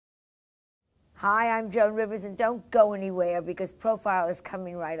Hi, I'm Joan Rivers, and don't go anywhere because Profile is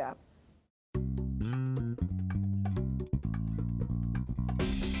coming right up.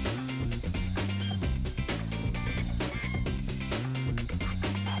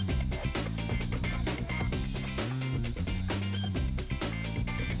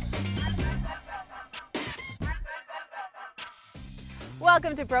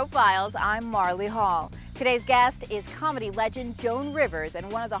 Welcome to Profiles. I'm Marley Hall. Today's guest is comedy legend Joan Rivers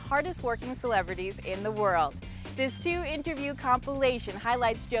and one of the hardest working celebrities in the world. This two-interview compilation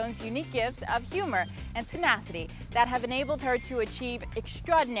highlights Joan's unique gifts of humor and tenacity that have enabled her to achieve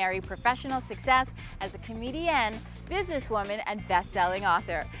extraordinary professional success as a comedian, businesswoman, and best-selling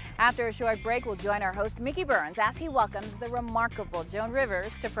author. After a short break, we'll join our host Mickey Burns as he welcomes the remarkable Joan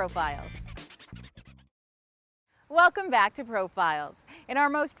Rivers to Profiles. Welcome back to Profiles. In our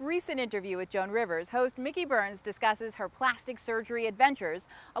most recent interview with Joan Rivers, host Mickey Burns discusses her plastic surgery adventures,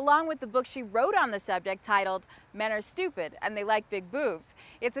 along with the book she wrote on the subject titled Men Are Stupid and They Like Big Boobs.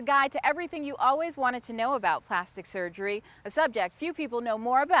 It's a guide to everything you always wanted to know about plastic surgery, a subject few people know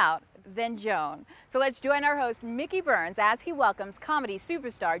more about than Joan. So let's join our host Mickey Burns as he welcomes comedy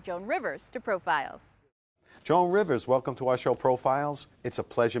superstar Joan Rivers to Profiles. Joan Rivers, welcome to our show Profiles. It's a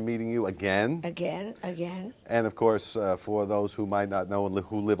pleasure meeting you again. Again. And of course, for those who might not know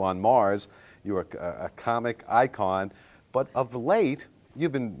who live on Mars, you're a comic icon, but of late,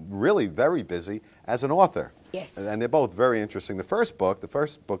 you've been really very busy as an author. Yes. And they're both very interesting. The first book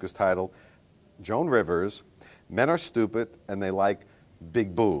is titled Joan Rivers, Men Are Stupid and They Like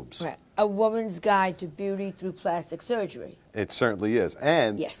Big Boobs. Right. A woman's guide to beauty through plastic surgery. It certainly is.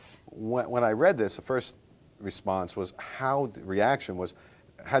 And yes, when I read this, the first response was, how did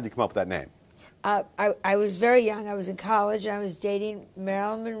you come up with that name? I was very young. I was in college. I was dating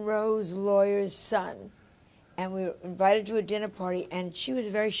Marilyn Monroe's lawyer's son. And we were invited to a dinner party, and she was a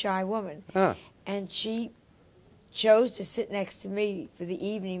very shy woman. Huh. And she chose to sit next to me for the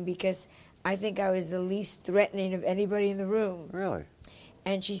evening because I think I was the least threatening of anybody in the room. Really?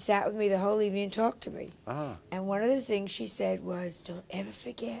 And she sat with me the whole evening and talked to me. Uh-huh. And one of the things she said was, don't ever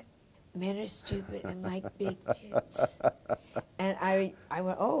forget, men are stupid and like big tits. And I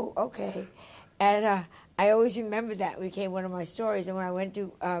went, oh, okay. And I always remember that. It became one of my stories. And when I went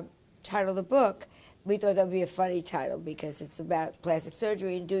to title the book, we thought that would be a funny title because it's about plastic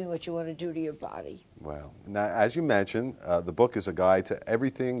surgery and doing what you want to do to your body. Well, now, as you mentioned, the book is a guide to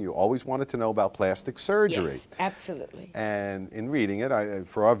everything you always wanted to know about plastic surgery. Yes, absolutely. And in reading it,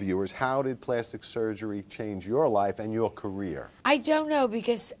 for our viewers, how did plastic surgery change your life and your career? I don't know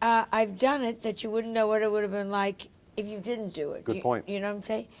because I've done it that you wouldn't know what it would have been like if you didn't do it. Good point. You know what I'm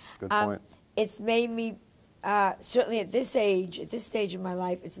saying? Good point. It's made me, certainly at this age, at this stage of my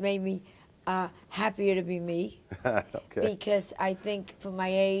life, it's made me happier to be me. Okay. Because I think for my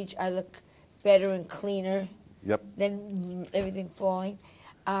age, I look better and cleaner Yep. than everything falling.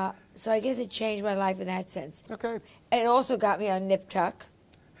 So I guess it changed my life in that sense. Okay. It also got me on Nip Tuck.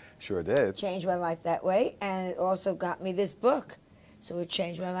 Sure did. Changed my life that way. And it also got me this book. So it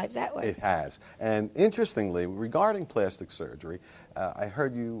changed my life that way. It has. And interestingly, regarding plastic surgery, I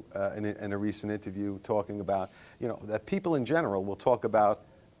heard you in a recent interview talking about, that people in general will talk about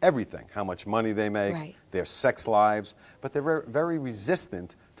everything, how much money they make, right, their sex lives, but they're very, very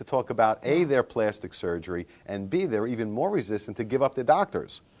resistant to talk about A, their plastic surgery, and B, they're even more resistant to give up their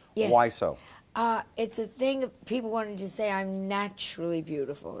doctors. Yes. Why so? It's a thing of people wanting to say I'm naturally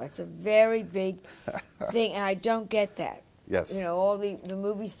beautiful. That's a very big thing, and I don't get that. Yes. All the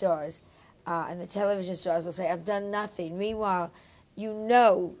movie stars and the television stars will say, I've done nothing. Meanwhile,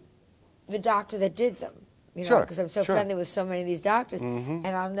 the doctor that did them. Sure, because I'm so sure. friendly with so many of these doctors, Mm-hmm.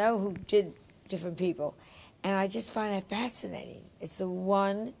 and I'll know who did different people. And I just find that fascinating. It's the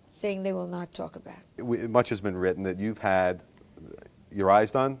one thing they will not talk about. Much has been written that you've had your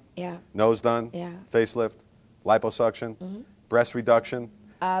eyes done, Yeah. nose done, Yeah. facelift, liposuction, breast reduction.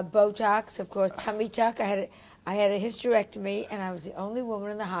 Botox, of course, tummy tuck. I had a hysterectomy, and I was the only woman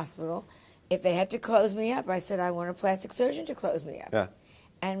in the hospital. If they had to close me up, I said, I want a plastic surgeon to close me up. Yeah.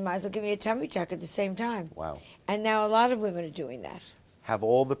 And might as well give me a tummy tuck at the same time. Wow. And now a lot of women are doing that. Have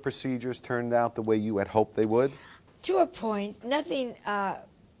all the procedures turned out the way you had hoped they would? To a point, nothing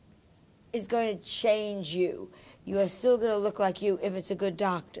is going to change you. You are still going to look like you if it's a good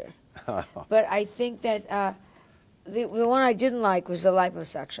doctor. But I think that the one I didn't like was the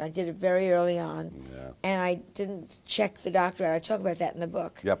liposuction. I did it very early on, and I didn't check the doctor out. I talk about that in the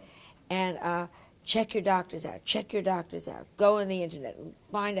book. Yep. And check your doctors out. Check your doctors out. Go on the internet.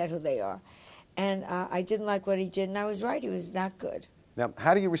 Find out who they are. And I didn't like what he did, and I was right. He was not good. Now,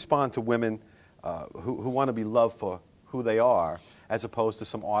 how do you respond to women who want to be loved for who they are as opposed to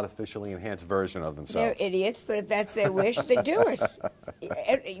some artificially enhanced version of themselves. They're idiots, but if that's their wish, they do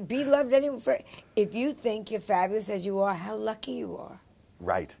it. Be loved anyway. If you think you're fabulous as you are, how lucky you are.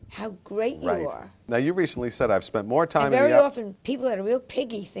 Right. How great you are. Now, you recently said I've spent more time And very often, people that are real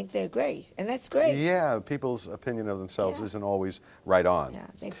piggy think they're great, and that's great. Yeah, people's opinion of themselves isn't always right on. Yeah,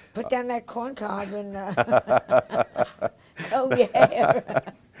 they put down that corn cob and comb your hair.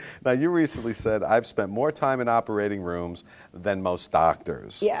 Now, you recently said I've spent more time in operating rooms than most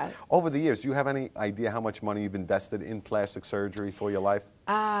doctors. Yeah. Over the years, do you have any idea how much money you've invested in plastic surgery for your life?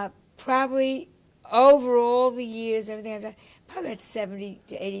 Probably over all the years, everything I've done, probably about $70,000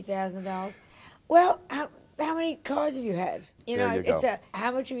 to $80,000. Well, how many cars have you had? There you go. It's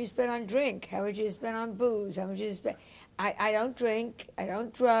how much have you spent on drink? How much have you spent on booze? How much have you spent? I don't drink. I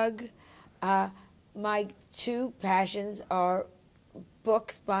don't drug. My two passions are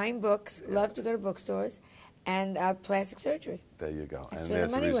books, buying books, love to go to bookstores, and plastic surgery. There you go. That's And where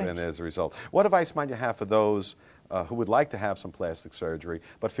the money went. and there's the result. What advice might you have for those who would like to have some plastic surgery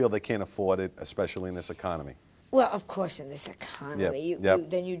but feel they can't afford it, especially in this economy? Well, of course, in this economy,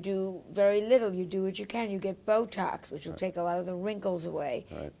 then you do very little. You do what you can. You get Botox, which will take a lot of the wrinkles away.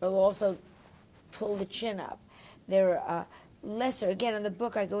 Right. It'll also pull the chin up. There are lesser, again, in the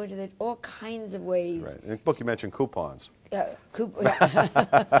book, I go into all kinds of ways. Right. In the book, you mentioned coupons. I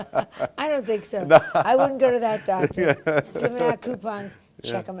don't think so. No. I wouldn't go to that doctor. He's giving out coupons.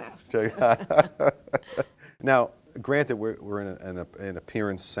 Check them out. Now, granted, we're in an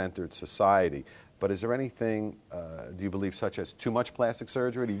appearance-centered society, but is there anything, do you believe, such as too much plastic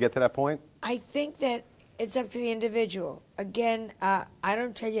surgery? Do you get to that point? I think that it's up to the individual. Again, I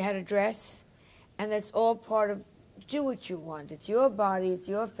don't tell you how to dress, and that's all part of do what you want. It's your body, it's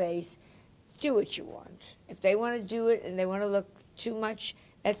your face. Do what you want. If they want to do it and they want to look too much,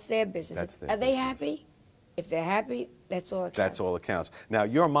 that's their business. That's their Are they business. happy? If they're happy, that's all that counts. That's all that counts. Now,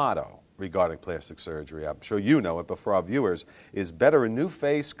 your motto regarding plastic surgery, I'm sure you know it, but for our viewers, is better a new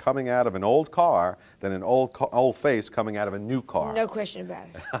face coming out of an old car than an old face coming out of a new car. No question about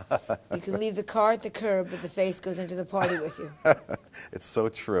it. You can leave the car at the curb, but the face goes into the party with you. It's so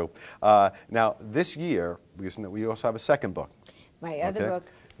true. Now, this year, because we also have a second book. My other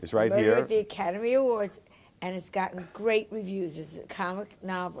book is right Murder here. at the Academy Awards, and it's gotten great reviews. It's a comic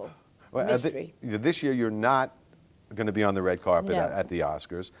novel, mystery. This year, you're not going to be on the red carpet at the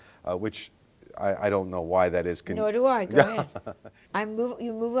Oscars, which I don't know why that is. Nor do I. Go ahead.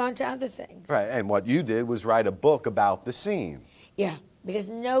 You move on to other things. Right, and what you did was write a book about the scene. Yeah, because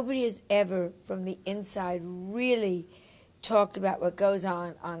nobody has ever, from the inside, really talked about what goes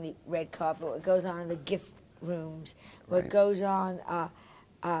on the red carpet, what goes on in the gift rooms, what goes on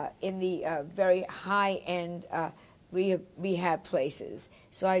in the very high-end rehab places.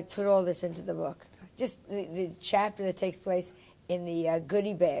 So I put all this into the book. Just the chapter that takes place in the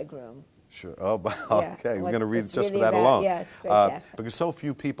goodie bag room. Sure. Oh, okay. We're going to read just really for that about, alone. Yeah, it's a great chapter. Because so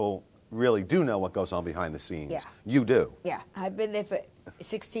few people really do know what goes on behind the scenes. Yeah. You do. Yeah, I've been there for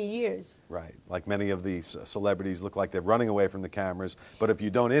 16 years. Right. Like many of these celebrities look like they're running away from the cameras, but if you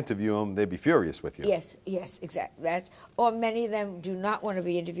don't interview them, they'd be furious with you. Yes, exactly. That. Or many of them do not want to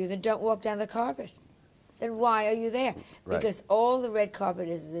be interviewed and don't walk down the carpet. Then why are you there? Right. Because all the red carpet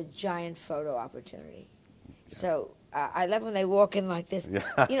is a giant photo opportunity. Yeah. So I love when they walk in like this.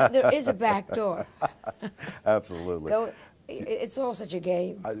 Yeah. You know, there is a back door. Absolutely. It's all such a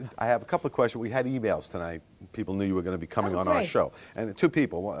game. I have a couple of questions. We had emails tonight. People knew you were going to be coming on our show. And two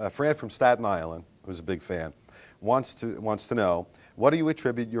people, a friend from Staten Island, who's a big fan, wants to know, what do you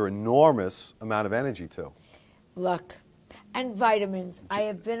attribute your enormous amount of energy to? Luck. And vitamins. I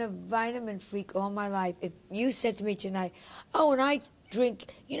have been a vitamin freak all my life. If you said to me tonight, oh, and I drink,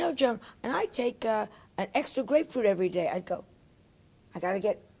 you know, Joan, and I take an extra grapefruit every day, I'd go, I got to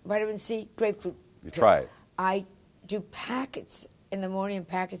get vitamin C, grapefruit. You try it. I do packets in the morning and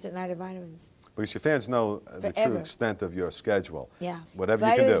packets at night of vitamins. Because your fans know the true extent of your schedule. Yeah. Whatever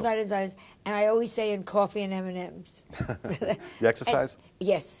vitamins, you can do. Vitamins. And I always say in coffee and M&Ms. You exercise?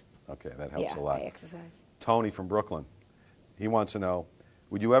 Yes. Okay, that helps a lot. I exercise. Tony from Brooklyn. He wants to know,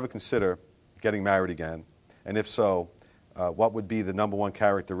 would you ever consider getting married again? And if so, what would be the #1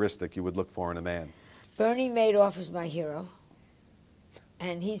 characteristic you would look for in a man? Bernie Madoff is my hero.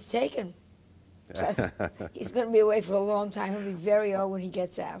 And he's taken. Plus, he's going to be away for a long time. He'll be very old when he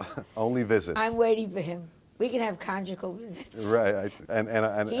gets out. Only visits. I'm waiting for him. We can have conjugal visits. Right.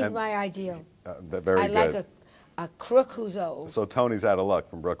 He's my ideal. Very good. I like a crook who's old. So Tony's out of luck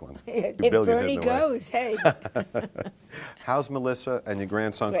from Brooklyn. If Bernie goes, hey. How's Melissa and your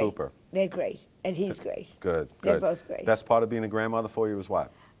grandson Cooper? They're great, and he's great. Good. They're both great. Best part of being a grandmother for you is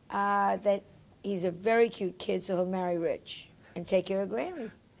what? That he's a very cute kid, so he'll marry rich. and take care of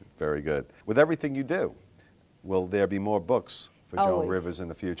Grammy. Very good. With everything you do, will there be more books for Joan Always. Rivers in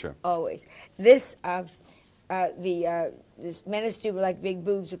the future? Always. This, this Men Are Stupid Like Big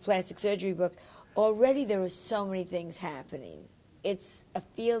Boobs, a plastic surgery book, already there are so many things happening. It's a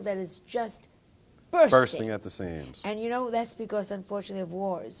field that is just bursting At the seams. And you know, that's because, unfortunately, of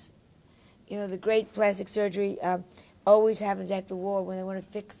wars. You know, the great plastic surgery always happens after war when they want to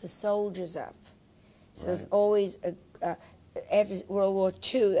fix the soldiers up. So there's always, after World War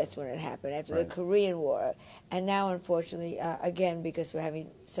II, that's when it happened, after the Korean War. And now, unfortunately, again, because we're having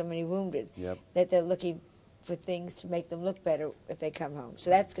so many wounded, that they're looking for things to make them look better if they come home. So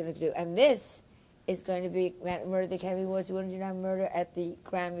that's going to do. And this is going to be Murder at the Academy Awards, Murder at the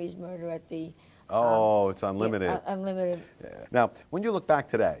Grammys, Murder at the... Oh, it's unlimited. Yeah, unlimited. Yeah. Now, when you look back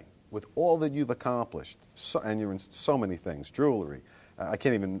today, with all that you've accomplished, and you're in so many things, jewelry, I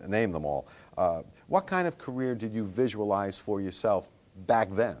can't even name them all, what kind of career did you visualize for yourself back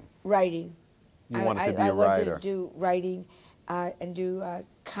then? Writing. You wanted to be a writer. I wanted to do writing and do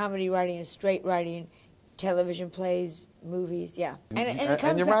comedy writing and straight writing, television plays, movies, yeah. And it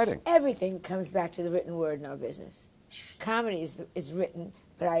comes you're back, writing. Everything comes back to the written word in our business. Comedy is written,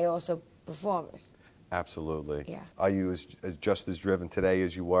 but I also perform it. Absolutely. Yeah. Are you just as driven today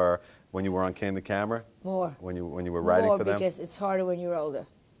as you were when you were on Candid Camera? More. When you were writing for them? More, because it's harder when you're older.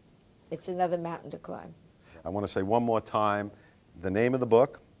 It's another mountain to climb. I want to say one more time the name of the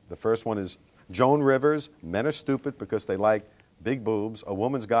book. The first one is Joan Rivers, Men Are Stupid Because They Like Big Boobs, A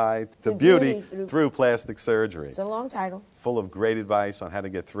Woman's Guide to Beauty Through Plastic Surgery. It's a long title. Full of great advice on how to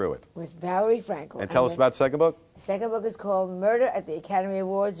get through it. With Valerie Frankel. And tell us about the second book. The second book is called Murder at the Academy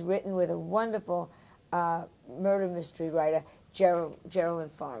Awards, written with a wonderful murder mystery writer, Geraldine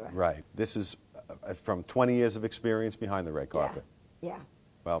Farmer. Right. This is from 20 years of experience behind the red carpet. Yeah.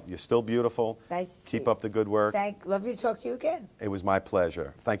 Well, you're still beautiful. Nice to Keep see up the good work. Lovely to talk to you again. It was my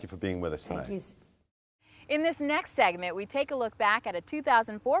pleasure. Thank you for being with us tonight. Thank you. In this next segment, we take a look back at a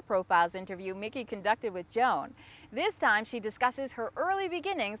 2004 Profiles interview Mickey conducted with Joan. This time, she discusses her early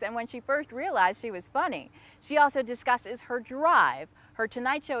beginnings and when she first realized she was funny. She also discusses her drive, her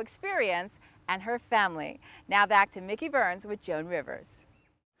Tonight Show experience, and her family. Now back to Mickey Burns with Joan Rivers.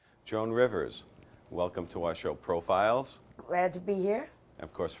 Joan Rivers, welcome to our show Profiles. Glad to be here. And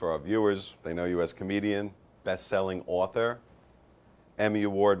of course, for our viewers, they know you as comedian, best-selling author, Emmy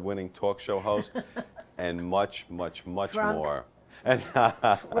Award-winning talk show host, and much, much, much Drunk. more. And,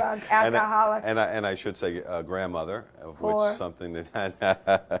 Drunk, alcoholic. And I should say grandmother, of Poor. which something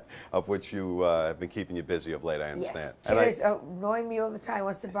that of which you have been keeping you busy of late. I understand. Yes. Carrie's annoying me all the time.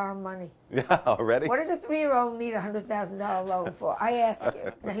 Wants to borrow money. Yeah, already. What does a 3-year-old need a $100,000 loan for? I ask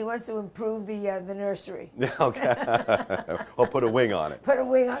you. Now, he wants to improve the nursery. Yeah, okay. Or put a wing on it. Put a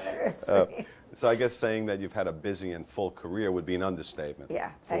wing on the nursery. So I guess saying that you've had a busy and full career would be an understatement. Yeah,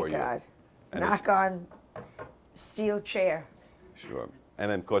 for thank you. God. And Knock on steel chair. Sure.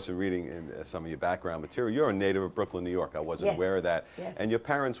 And then, of course, in reading some of your background material, you're a native of Brooklyn, New York. I wasn't aware of that. Yes. And your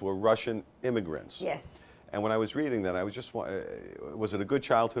parents were Russian immigrants. Yes. And when I was reading that, I was just, was it a good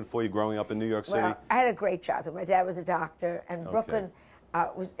childhood for you growing up in New York City? Well, I had a great childhood. My dad was a doctor, and Brooklyn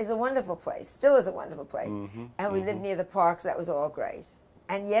is a wonderful place, still is a wonderful place. And we lived near the parks. That was all great.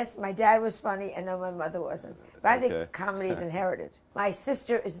 And yes, my dad was funny, and no, my mother wasn't. But I think comedy is inherited. My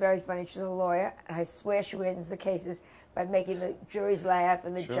sister is very funny. She's a lawyer, and I swear she wins the cases by making the juries laugh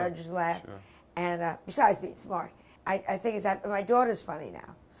and the judges laugh. And besides being smart, I think it's, my daughter's funny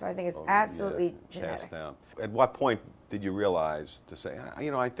now, so I think it's absolutely genetic. Passed down. At what point did you realize to say,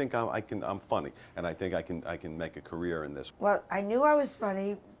 you know, I think I'm funny, and I think I can make a career in this? Well, I knew I was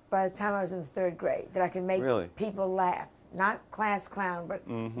funny by the time I was in the 3rd grade, that I could make people laugh. Not class clown, but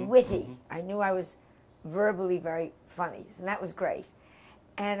witty. I knew I was verbally very funny, and that was great.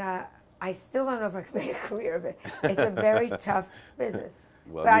 And I still don't know if I can make a career of it. It's a very tough business.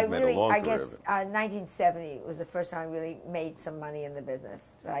 Well, but you've made a long I career guess of it. 1970 was the first time I really made some money in the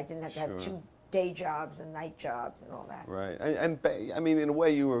business, that I didn't have to have 2 day jobs and night jobs and all that. Right. And I mean, in a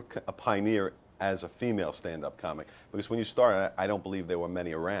way, you were a pioneer as a female stand-up comic, because when you started, I don't believe there were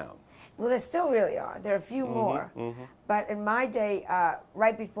many around. Well, there still really are. There are a few more. But in my day,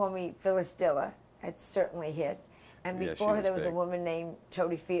 right before me, Phyllis Diller had certainly hit. And before her, there was a woman named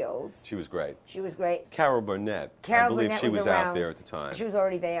Toady Fields. She was great. She was great. Carol Burnett. I believe she was out there at the time. She was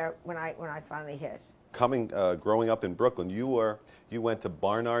already there when I finally hit. Growing up in Brooklyn, you went to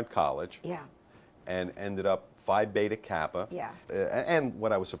Barnard College. Yeah. And ended up Phi Beta Kappa. Yeah. And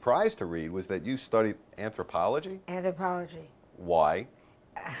what I was surprised to read was that you studied anthropology. Anthropology. Why?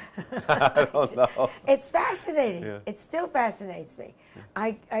 I don't know. It's fascinating. Yeah. It still fascinates me.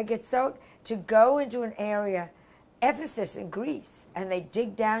 I get so to go into an area Ephesus in Greece, and they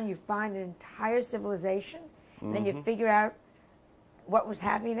dig down, you find an entire civilization, and then you figure out what was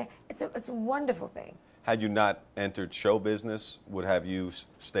happening there. It's a wonderful thing. Had you not entered show business, would have you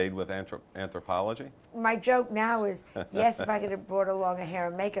stayed with anthropology? My joke now is, yes, if I could have brought along a hair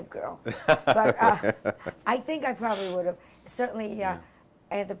and makeup girl. But I think I probably would have. Certainly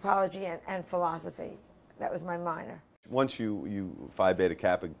anthropology and philosophy. That was my minor. Once you Phi Beta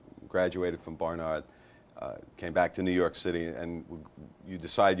Kappa graduated from Barnard, came back to New York City, and you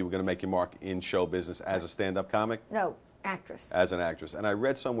decided you were going to make your mark in show business as a stand-up comic? No, actress. As an actress. And I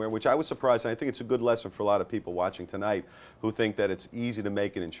read somewhere, which I was surprised, and I think it's a good lesson for a lot of people watching tonight who think that it's easy to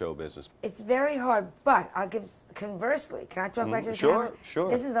make it in show business. It's very hard, but I'll give, conversely, can I talk back to the Sure, camera?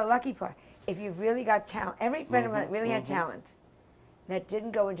 sure. This is the lucky part. If you've really got talent, every friend of mine that really had talent, that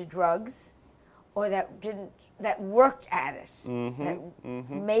didn't go into drugs, or that worked at it, that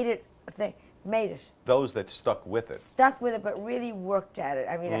made it a thing, made it. Those that stuck with it. Stuck with it, but really worked at it.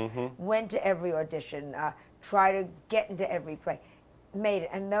 I mean, went to every audition, tried to get into every play, made it.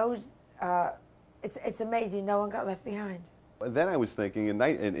 And those, it's amazing. No one got left behind. Then I was thinking, in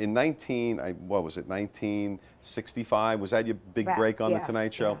 1965, was that your big break on The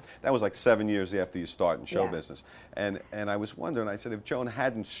Tonight Show? Yeah. That was like 7 years after you start in show Yeah. business. And I was wondering, I said, if Joan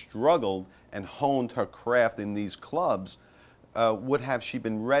hadn't struggled and honed her craft in these clubs, would have she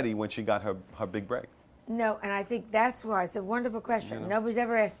been ready when she got her big break? No, and I think that's why. It's a wonderful question. Nobody's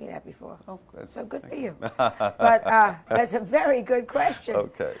ever asked me that before. Oh, good. So good for you. But that's a very good question.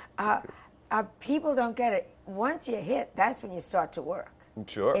 Okay. People don't get it. Once you hit, that's when you start to work.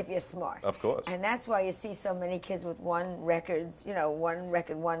 Sure. If you're smart. Of course. And that's why you see so many kids with one records, one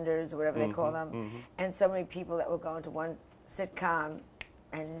record wonders, or whatever they call them, and so many people that will go into one sitcom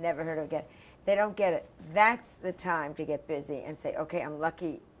and never heard of it again. They don't get it. That's the time to get busy and say, okay, I'm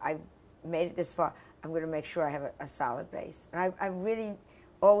lucky. I've made it this far. I'm going to make sure I have a solid base. And I really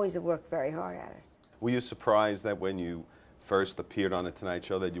always have worked very hard at it. Were you surprised that when you first appeared on The Tonight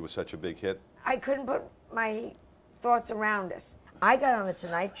Show that you were such a big hit? I couldn't put my thoughts around it. I got on The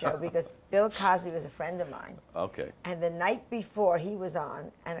Tonight Show because Bill Cosby was a friend of mine. Okay. And the night before he was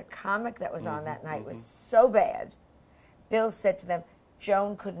on, and a comic that was on that night was so bad, Bill said to them,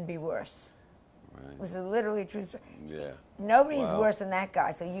 Joan couldn't be worse. Right. This is literally a true story. Yeah. Nobody's worse than that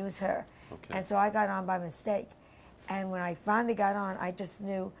guy, so use her. Okay. And so I got on by mistake. And when I finally got on, I just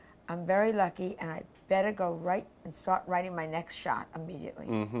knew I'm very lucky, and I better go right and start writing my next shot immediately.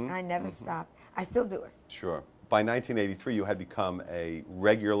 And I never stopped. I still do it. Sure. By 1983, you had become a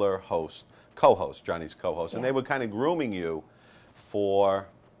regular host, co-host, Johnny's co-host, and they were kind of grooming you for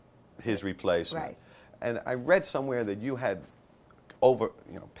his replacement. Right. And I read somewhere that you had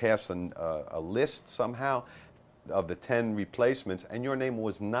passed a list somehow of the 10 replacements, and your name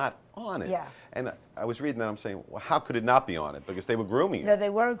was not on it. Yeah. And I was reading that, I'm saying, well, how could it not be on it? Because they were grooming you. No, they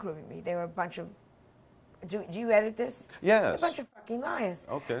weren't grooming me. They were a bunch of... Do you edit this? Yes. A bunch of fucking liars.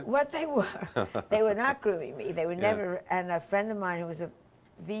 Okay. What they were not grooming me. They were never... And a friend of mine who was a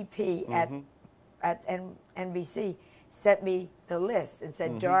VP at NBC sent me the list and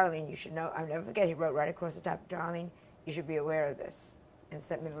said, darling, you should know... I'll never forget, he wrote right across the top, darling, you should be aware of this, and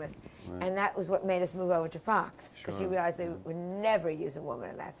sent me the list. Right. And that was what made us move over to Fox, because he realized they would never use a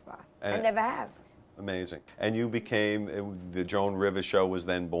woman in that spot. And never have. Amazing. And you became, the Joan Rivers show was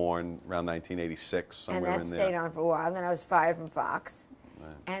then born around 1986, somewhere in there. And that stayed on for a while. And then I was fired from Fox.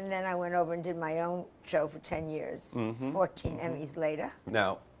 Right. And then I went over and did my own show for 10 years, 14 Emmys later.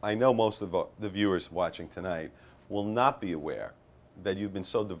 Now, I know most of the viewers watching tonight will not be aware that you've been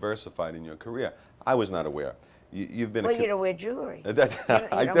so diversified in your career. I was not aware. You've been you don't wear jewelry.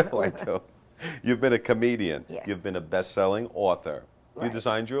 I do. You've been a comedian. Yes. You've been a best-selling author. Right. You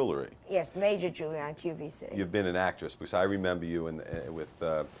design jewelry. Yes, major jewelry on QVC. You've been an actress, because I remember you with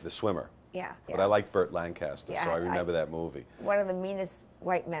The Swimmer. Yeah. But I liked Burt Lancaster, Yeah, so I remember that movie. One of the meanest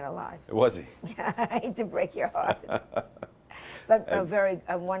white men alive. Was he? I hate to break your heart. But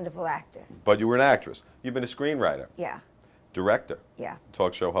a wonderful actor. But you were an actress. You've been a screenwriter. Yeah. Director. Yeah.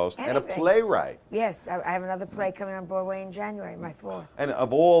 Talk show host. And a Anything. playwright. Yes, I have another play coming on Broadway in January, my 4th. And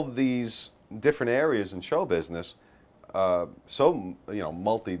of all these different areas in show business, so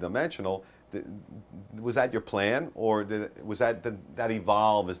multi-dimensional, was that your plan, or was that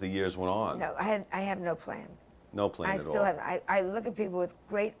evolve as the years went on? No, I have no plan. No plan I at still all. have. I look at people with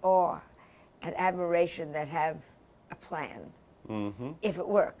great awe and admiration that have a plan, if it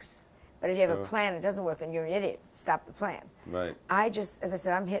works. But if you have a plan and it doesn't work, then you're an idiot. Stop the plan. Right. I just, as I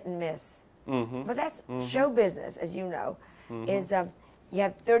said, I'm hit and miss. But that's show business, as you know, is you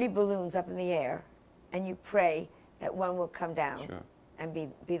have 30 balloons up in the air, and you pray that one will come down. Sure. and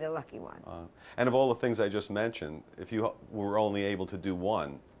be the lucky one. And of all the things I just mentioned, if you were only able to do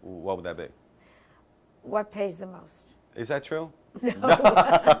one, what would that be? What pays the most? Is that true? No.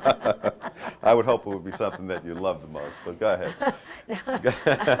 I would hope it would be something that you love the most, but go ahead.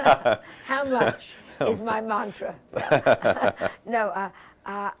 How much is my mantra. No,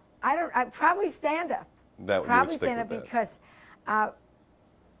 I'd probably stand up. Probably stand up because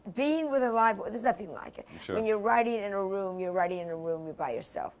being with a live, there's nothing like it. Sure. When you're writing in a room, you're by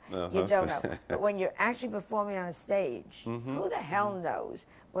yourself. You don't know. But when you're actually performing on a stage, who the hell knows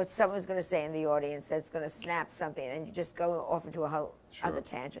what someone's going to say in the audience that's going to snap something, and you just go off into a whole other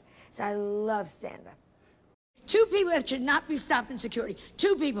tangent. So I love stand-up. Two people that should not be stopped in security.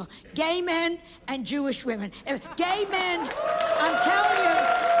 Two people, gay men and Jewish women. Gay men, I'm telling you,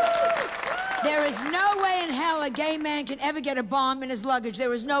 there is no way in hell a gay man can ever get a bomb in his luggage.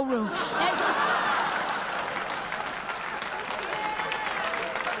 There is no room.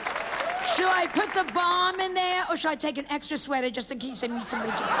 Should I put the bomb in there, or should I take an extra sweater just in case I meet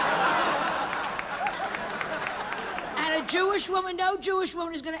somebody Jewish? And a Jewish woman, no Jewish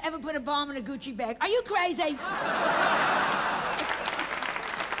woman is going to ever put a bomb in a Gucci bag. Are you crazy?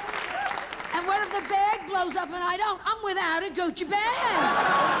 And what if the bag blows up and I don't? I'm without a Gucci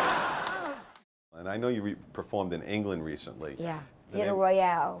bag. And I know you performed in England recently. Yeah, Theatre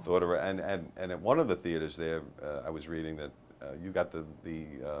Royale. And at one of the theaters there, I was reading that you got the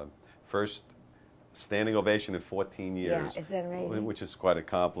first standing ovation in 14 years. Yeah, isn't that amazing? Which is quite a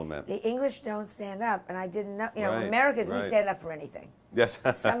compliment. The English don't stand up, and I didn't know. You know, Right, Americans, we right. stand up for anything. Yes.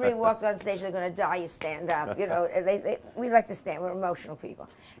 Somebody walked on stage, they're going to die, you stand up. You know, we like to stand. We're emotional people.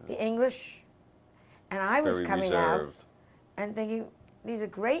 The English, and I was Very coming reserved. out and thinking, these are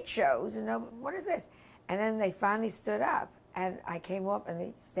great shows, and what is this? And then they finally stood up, and I came off, and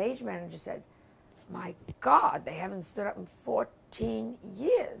the stage manager said, my God, they haven't stood up in 14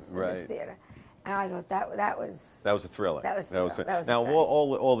 years in this theater. And I thought that was a thriller. That was now exciting.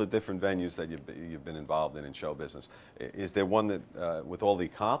 all the different venues that you've been involved in show business, is there one that with all the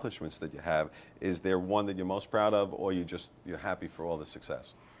accomplishments that you have, is there one that you're most proud of, or you're happy for all the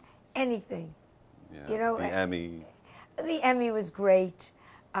success? Anything. Yeah. You know, the Emmy. The Emmy was great.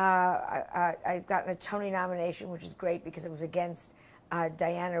 I've gotten a Tony nomination, which is great because it was against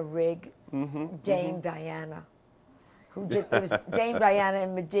Diana Rigg, Dame Diana. Who did, it was Dame Diana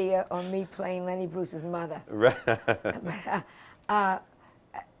and Medea, or me playing Lenny Bruce's mother. Right. But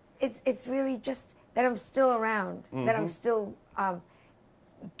it's really just that I'm still around, that I'm still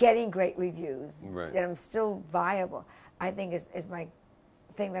getting great reviews, that I'm still viable. I think is my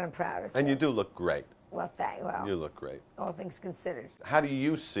thing that I'm proudest of. And you do look great. Well, you look great. All things considered. How do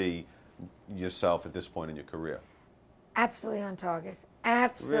you see yourself at this point in your career? Absolutely on target.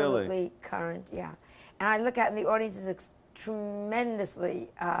 Absolutely Really? Current, yeah. And I look out, and the audience is tremendously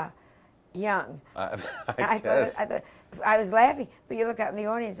young. I guess. I was laughing, but you look out in the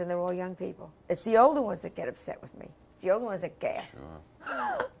audience, and they're all young people. It's the older ones that get upset with me. It's the older ones that gasp.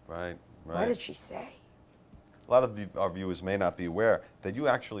 Sure. Right. What did she say? A lot of our viewers may not be aware that you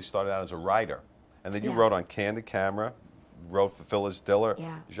actually started out as a writer, and that you wrote on Candid Camera, wrote for Phyllis Diller,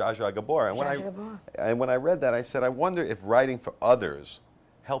 Zsa Zsa Gabor. And when I read that, I said, I wonder if writing for others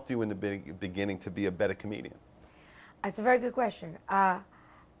helped you in the beginning to be a better comedian. That's a very good question.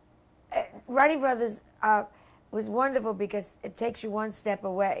 Writing for others was wonderful because it takes you one step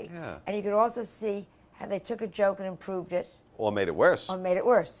away. Yeah. And you could also see how they took a joke and improved it. Or made it worse. Or made it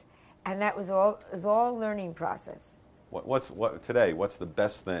worse. And that was all learning process. Today, what's the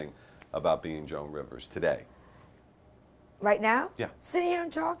best thing about being Joan Rivers today? Right now? Yeah. Sitting here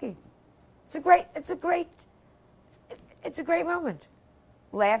and talking. It's a great moment.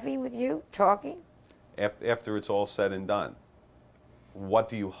 Laughing with you, talking. After it's all said and done, what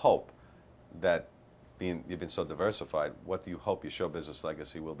do you hope that, you've been so diversified, what do you hope your show business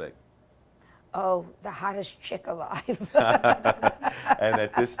legacy will be? Oh, the hottest chick alive. And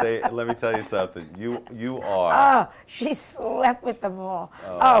at this stage, let me tell you something. You are. Oh, she slept with them all.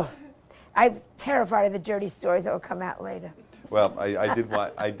 Oh, I'm terrified of the dirty stories that will come out later. Well, I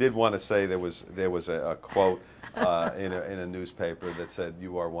did want to say there was a quote in a newspaper that said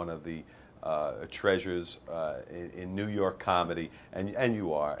you are one of the treasures in New York comedy, and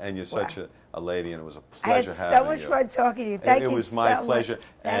you are, and you're such a lady, and it was a pleasure having you. I had so much fun talking to you. Thank you so much. It was my pleasure,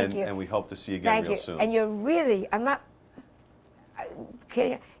 Thank you. And we hope to see you again real soon. And you're really, I'm not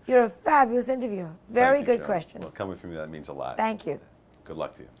kidding, you're a fabulous interviewer. Very good questions. Well, coming from you, that means a lot. Thank you. Good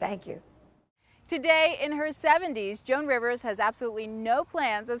luck to you. Thank you. Today, in her 70s, Joan Rivers has absolutely no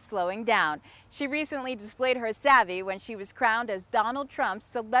plans of slowing down. She recently displayed her savvy when she was crowned as Donald Trump's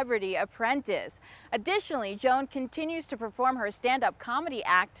celebrity apprentice. Additionally, Joan continues to perform her stand-up comedy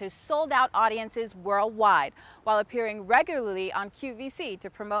act to sold-out audiences worldwide, while appearing regularly on QVC to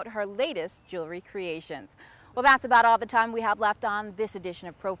promote her latest jewelry creations. Well, that's about all the time we have left on this edition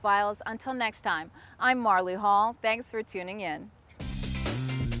of Profiles. Until next time, I'm Marley Hall. Thanks for tuning in.